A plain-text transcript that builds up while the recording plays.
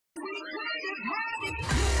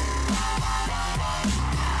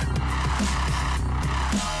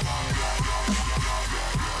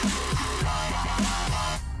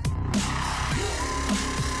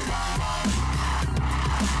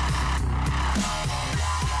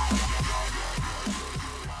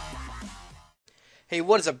Hey,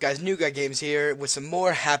 what is up, guys? NewGuy Games here with some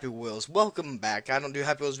more Happy Wheels. Welcome back. I don't do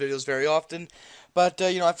Happy Wheels videos very often, but,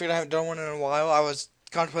 I figured I haven't done one in a while. I was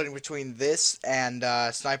contemplating between this and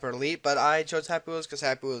Sniper Elite, but I chose Happy Wheels because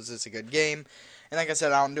Happy Wheels is a good game. And like I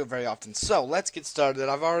said, I don't do it very often. So, let's get started.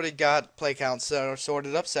 I've already got play counts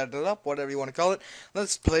sorted up, set it up, whatever you want to call it.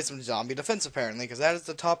 Let's play some Zombie Defense, apparently, because that is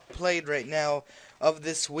the top played right now of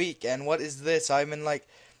this week. And what is this? I'm in, like,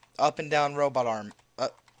 up and down robot arm.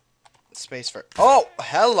 Space for... Oh,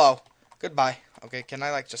 hello. Goodbye. Okay, can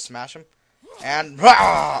I, like, just smash him? And...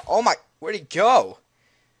 Oh, my... Where'd he go?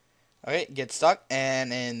 Okay, get stuck.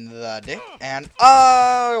 And in the dick. And...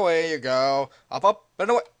 Oh, away you go. Up, up,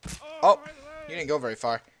 and away. Oh, you didn't go very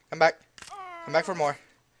far. Come back. Come back for more.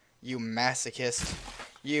 You masochist.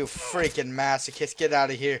 You freaking masochist. Get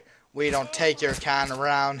out of here. We don't take your kind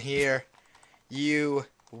around here. You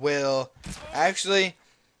will... Actually...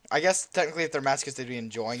 I guess technically if they're masochists they'd be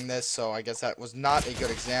enjoying this, so I guess that was not a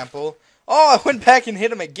good example. Oh, I went back and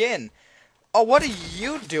hit him again. Oh, what are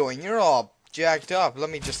you doing? You're all jacked up. Let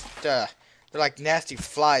me just, they're like nasty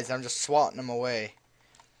flies, and I'm just swatting them away.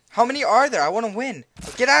 How many are there? I want to win.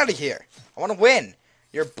 Oh, get out of here. I want to win.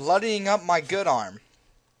 You're bloodying up my good arm.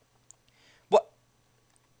 What?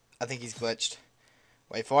 I think he's glitched.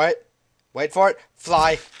 Wait for it. Wait for it.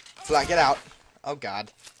 Fly. Fly. Get out. Oh,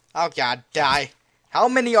 God. Oh, God. Die. How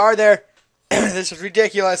many are there? This is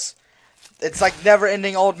ridiculous. It's like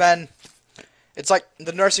never-ending old men. It's like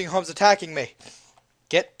the nursing home's attacking me.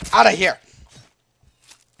 Get out of here.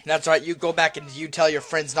 That's right, you go back and you tell your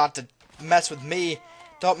friends not to mess with me.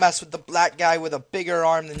 Don't mess with the black guy with a bigger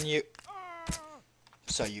arm than you.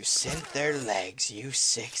 So you sent their legs, you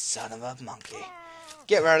sick son of a monkey.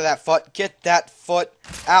 Get rid of that foot. Get that foot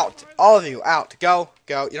out. All of you, out. Go.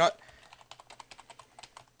 Go. You know what?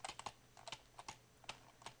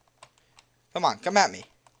 Come on, come at me.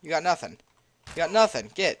 You got nothing. You got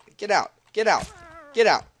nothing. Get out. Get out. Get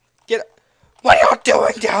out. Get out. What are you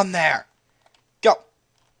doing down there? Go.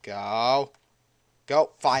 Go. Go.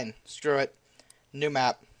 Fine. Screw it. New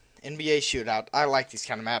map. NBA shootout. I like these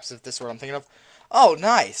kind of maps if this is what I'm thinking of. Oh,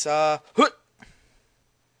 nice. Hoot.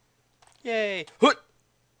 Yay. Hoot.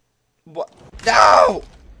 What? No!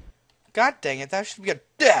 God dang it. That should be a...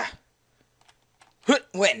 Hoot.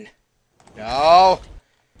 Win. No.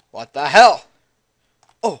 What the hell?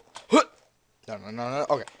 Oh, hoot. No, no, no, no.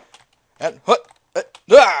 Okay. And hoot.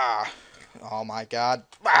 Ah! Oh my God.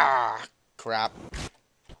 Ah! Crap.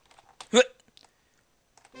 Hoot.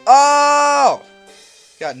 Oh!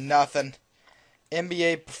 Got nothing.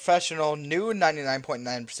 NBA professional, new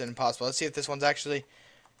 99.9% impossible. Let's see if this one's actually...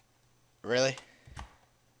 Really?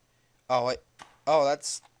 Oh, wait. Oh,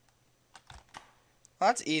 that's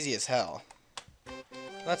easy as hell.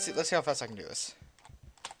 Let's see how fast I can do this.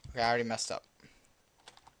 Okay, I already messed up.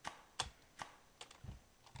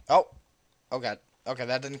 Oh. Oh, God. Okay,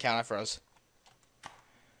 that didn't count. I froze.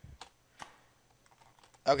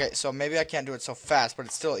 Okay, so maybe I can't do it so fast, but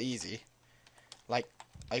it's still easy. Like,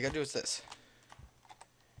 all you gotta do is this.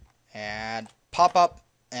 And pop up,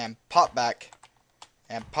 and pop back,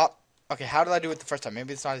 and pop. Okay, how did I do it the first time?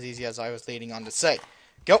 Maybe it's not as easy as I was leading on to say.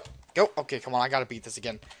 Go. Go. Okay, come on. I gotta beat this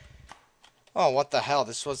again. Oh, what the hell?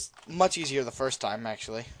 This was much easier the first time,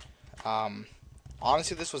 actually.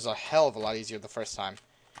 Honestly, this was a hell of a lot easier the first time.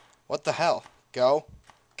 What the hell? Go.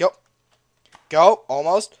 Go. Go.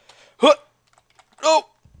 Almost. Huh. Oh.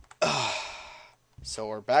 So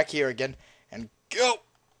we're back here again. And go.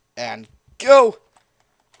 And go.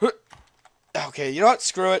 Huh. Okay, you know what?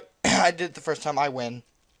 Screw it. I did it the first time. I win.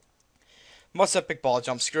 Most epic ball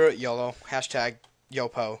jump. Screw it, YOLO. Hashtag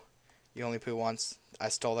YOPO. You only poo once. I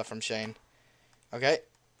stole that from Shane. Okay.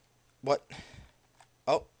 What?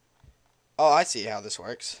 Oh. Oh, I see how this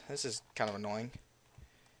works. This is kind of annoying.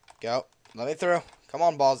 Go. Let me through. Come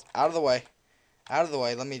on, balls. Out of the way. Out of the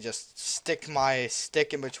way. Let me just stick my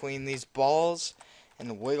stick in between these balls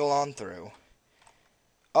and wiggle on through.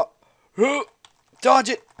 Oh. Dodge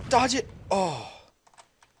it. Dodge it. Oh.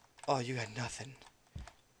 Oh, you got nothing.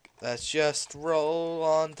 Let's just roll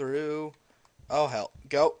on through. Oh, hell.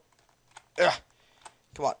 Go. Ugh.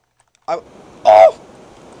 Come on. Oh!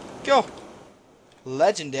 Go!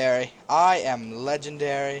 Legendary. I am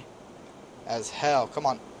legendary as hell. Come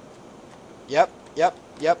on. Yep, yep,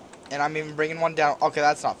 yep. And I'm even bringing one down. Okay,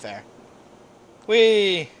 that's not fair.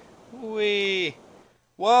 Whee! Whee!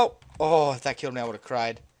 Whoa! Oh, if that killed me, I would have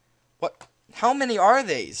cried. What? How many are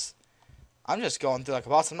these? I'm just going through like a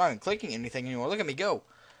boss. I'm not even clicking anything anymore. Look at me go.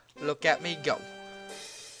 Look at me go.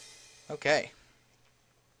 Okay.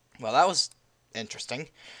 Well, that was interesting.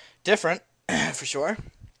 Different, for sure.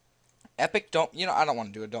 Epic, don't... You know, I don't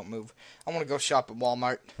want to do it. Don't move. I want to go shop at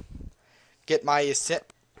Walmart. Get my...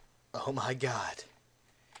 Oh my god.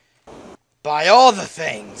 Buy all the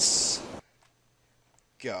things.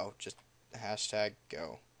 Go. Just hashtag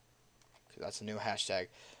go. That's a new hashtag.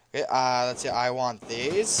 Okay, let's see. I want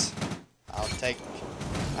these. I'll take...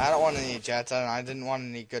 I don't want any jets. I didn't want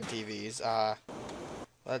any good TVs.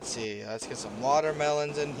 Let's see. Let's get some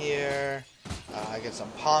watermelons in here. Get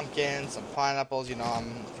some pumpkins, some pineapples. You know,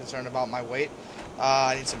 I'm concerned about my weight.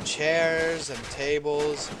 I need some chairs and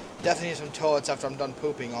tables. Definitely need some toilets after I'm done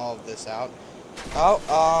pooping all of this out. Oh,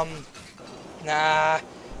 nah.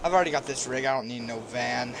 I've already got this rig. I don't need no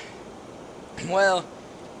van. Well,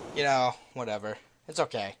 you know, whatever. It's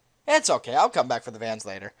okay. It's okay. I'll come back for the vans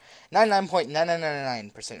later.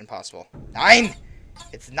 99.9999% impossible. 9!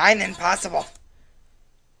 It's 9 impossible.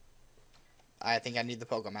 I think I need the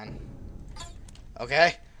Pokemon.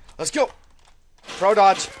 Okay. Let's go. Pro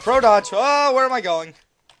dodge. Pro dodge. Oh, where am I going?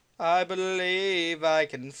 I believe I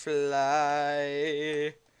can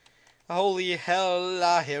fly. Holy hell,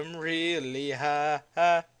 I am really high.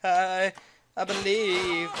 I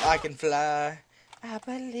believe I can fly. I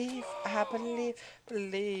believe I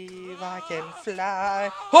can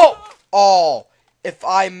fly. Oh! Oh! If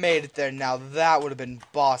I made it there now, that would have been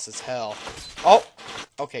boss as hell. Oh!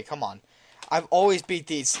 Okay, come on. I've always beat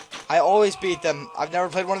these. I always beat them. I've never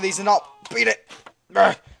played one of these and I'll beat it.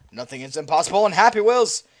 Urgh. Nothing is impossible in Happy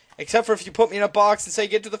Wheels. Except for if you put me in a box and say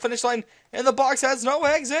get to the finish line and the box has no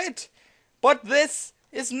exit. But this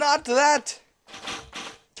is not that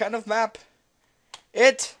kind of map.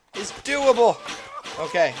 It is doable.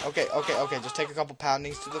 Okay. Just take a couple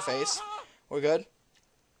poundings to the face. We're good.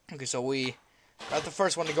 Okay, so we got the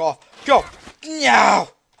first one to go off. Go! Now!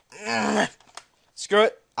 Screw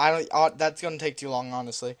it. I don't. That's gonna take too long,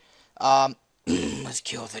 honestly. Let's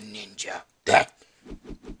kill the ninja.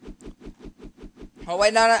 Oh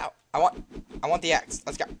wait, no. I want the axe.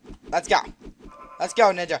 Let's go. Let's go,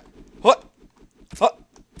 ninja. What?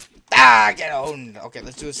 Ah, get owned. Okay,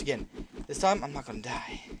 let's do this again. This time, I'm not gonna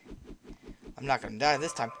die. I'm not gonna die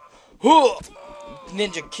this time.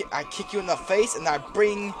 Ninja, I kick you in the face, and then I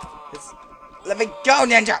bring this. Let me go,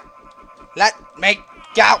 ninja. Let me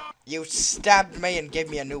go. You stabbed me and gave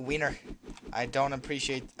me a new wiener. I don't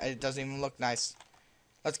appreciate. It doesn't even look nice.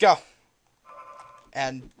 Let's go.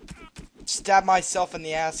 And stab myself in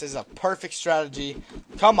the ass is a perfect strategy.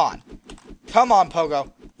 Come on,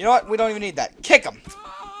 Pogo. You know what? We don't even need that. Kick him.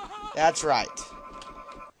 That's right.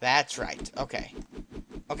 That's right. Okay.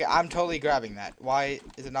 Okay, I'm totally grabbing that. Why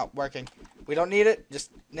is it not working? We don't need it.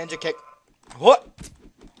 Just ninja kick. What?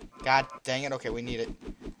 God dang it. Okay, we need it.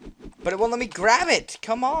 But it won't let me grab it.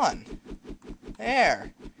 Come on.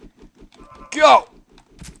 There. Go.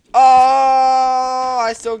 Oh,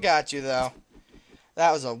 I still got you, though.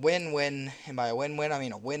 That was a win-win. And by a win-win, I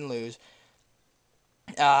mean a win-lose.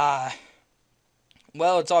 Well,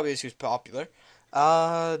 it's obvious who's popular.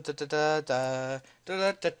 Sword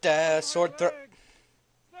throw.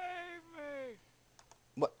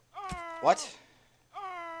 What?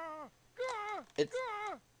 It's...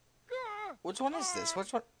 Which one is this?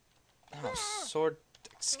 Which one? Oh, sword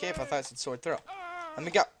escape. I thought it said sword throw. Let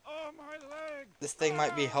me go. This thing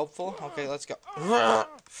might be helpful. Okay, let's go.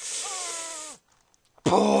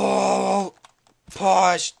 Pull!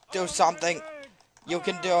 Push! Do something! You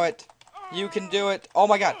can do it! You can do it! Oh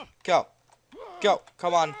my god! Go! Go!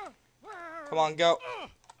 Come on! Come on, go!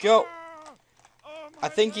 Go! I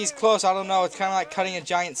think he's close. I don't know. It's kind of like cutting a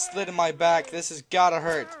giant slit in my back. This has gotta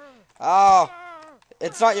hurt. Oh!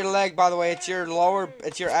 It's not your leg, by the way. It's your lower...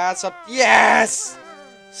 It's your ass up. Yes!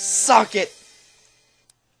 Suck it!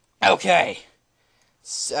 Okay.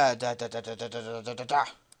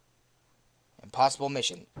 Impossible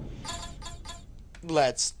mission.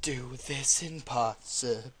 Let's do this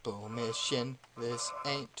impossible mission. This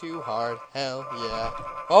ain't too hard. Hell yeah.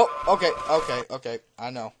 Oh, okay. I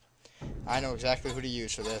know exactly who to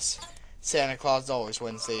use for this. Santa Claus always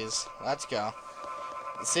wins these. Let's go.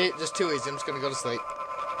 See, just too easy. I'm just gonna go to sleep.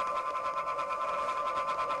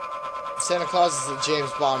 Santa Claus is the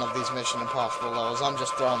James Bond of these Mission Impossible levels. I'm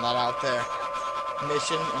just throwing that out there.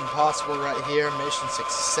 Mission Impossible right here. Mission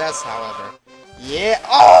success, however. Yeah.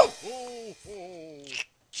 Oh!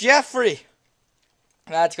 Jeffrey!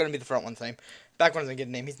 That's going to be the front one thing. Back one doesn't get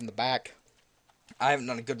a name. He's in the back. I haven't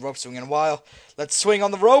done a good rope swing in a while. Let's swing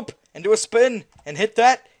on the rope and do a spin and hit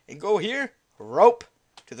that and go here. Rope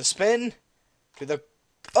to the spin to the...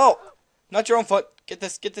 Oh! Not your own foot. Get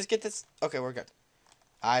this, get this, get this. Okay, we're good.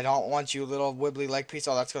 I don't want you little wibbly leg piece.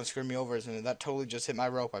 Oh, that's going to screw me over, isn't it? That totally just hit my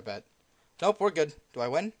rope, I bet. Nope, we're good. Do I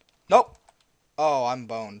win? Nope. Oh, I'm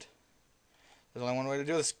boned. There's only one way to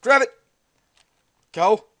do this. Grab it!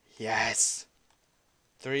 Go. Yes.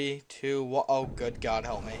 3, 2, 1. Oh, good God,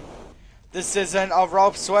 help me. This isn't a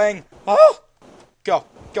rope swing. Oh! Go.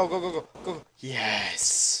 Go, go, go, go, go, go.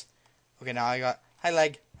 Yes. Okay, now I got... Hi,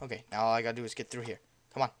 leg. Okay, now all I gotta do is get through here.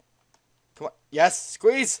 Come on. Come on. Yes,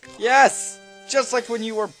 squeeze. Yes! Just like when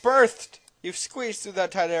you were birthed. You squeezed through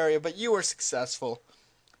that tight area, but you were successful.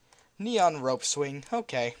 Neon rope swing.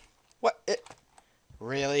 Okay. What?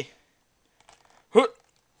 Really?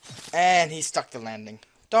 And he stuck the landing.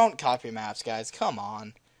 Don't copy maps, guys. Come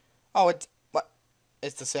on. Oh, it's... What?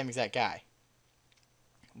 It's the same exact guy.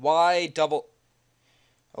 Why double...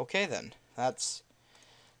 Okay, then. That's...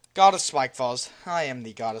 God of Spike Falls. I am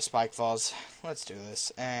the God of Spike Falls. Let's do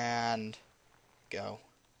this. And... Go.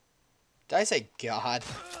 Did I say God?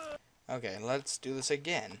 Okay, let's do this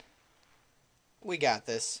again. We got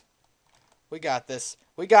this. We got this.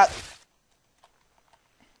 We got...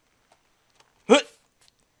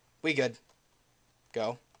 We good.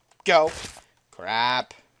 Go. Go.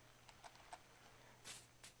 Crap.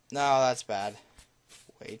 No, that's bad.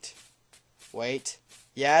 Wait. Wait.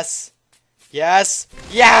 Yes. Yes.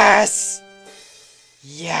 Yes!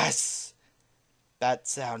 Yes! That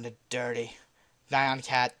sounded dirty. Nyan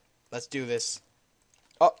cat. Let's do this.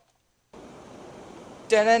 Oh.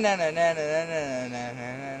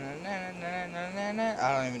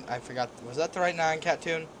 I forgot. Was that the right Nyan cat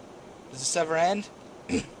tune? Does this ever end?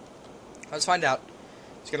 Let's find out.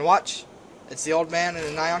 He's gonna watch. It's the old man and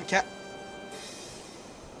a Nyan cat.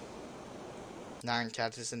 Nyan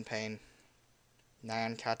cat is in pain.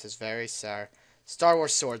 Nyan cat is very sorry. Star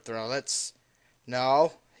Wars sword throw. Let's...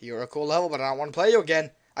 No. You're a cool level, but I don't want to play you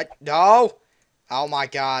again. No! Oh my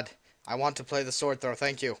God. I want to play the sword throw.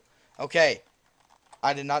 Thank you. Okay.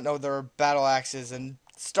 I did not know there were battle axes in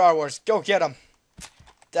Star Wars. Go get him.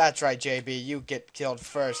 That's right, JB. You get killed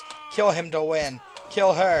first. Kill him to win.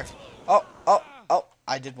 Kill her. Oh, oh, oh.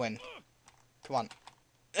 I did win. Come on.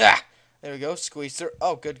 Ah! There we go. Squeeze through.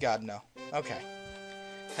 Oh, good God, no. Okay.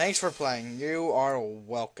 Thanks for playing. You are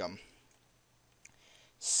welcome.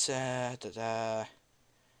 Let's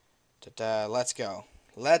go.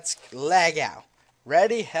 Let's lag out.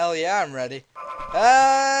 Ready? Hell yeah, I'm ready.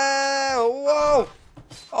 Whoa!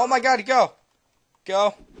 Oh my God, go.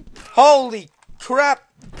 Go. Holy crap.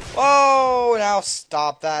 Oh, now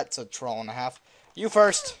stop that. It's a troll and a half. You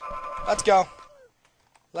first. Let's go.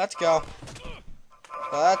 Let's go.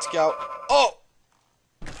 Let's go. Oh!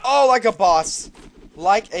 Oh, like a boss.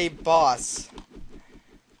 Like a boss.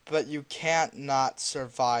 But you can't not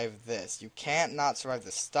survive this. You can't not survive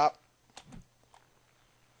this. Stop.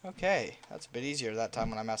 Okay. That's a bit easier that time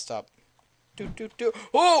when I messed up.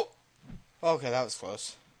 Oh! Okay, that was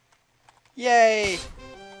close. Yay!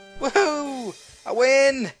 Woohoo! I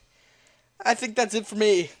win! I think that's it for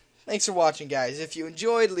me. Thanks for watching, guys. If you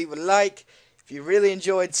enjoyed, leave a like. If you really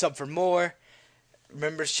enjoyed, sub for more.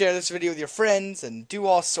 Remember, share this video with your friends and do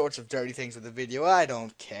all sorts of dirty things with the video. I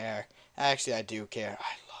don't care. Actually, I do care.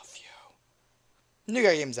 I love you.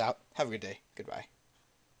 NewGuy Games out. Have a good day. Goodbye.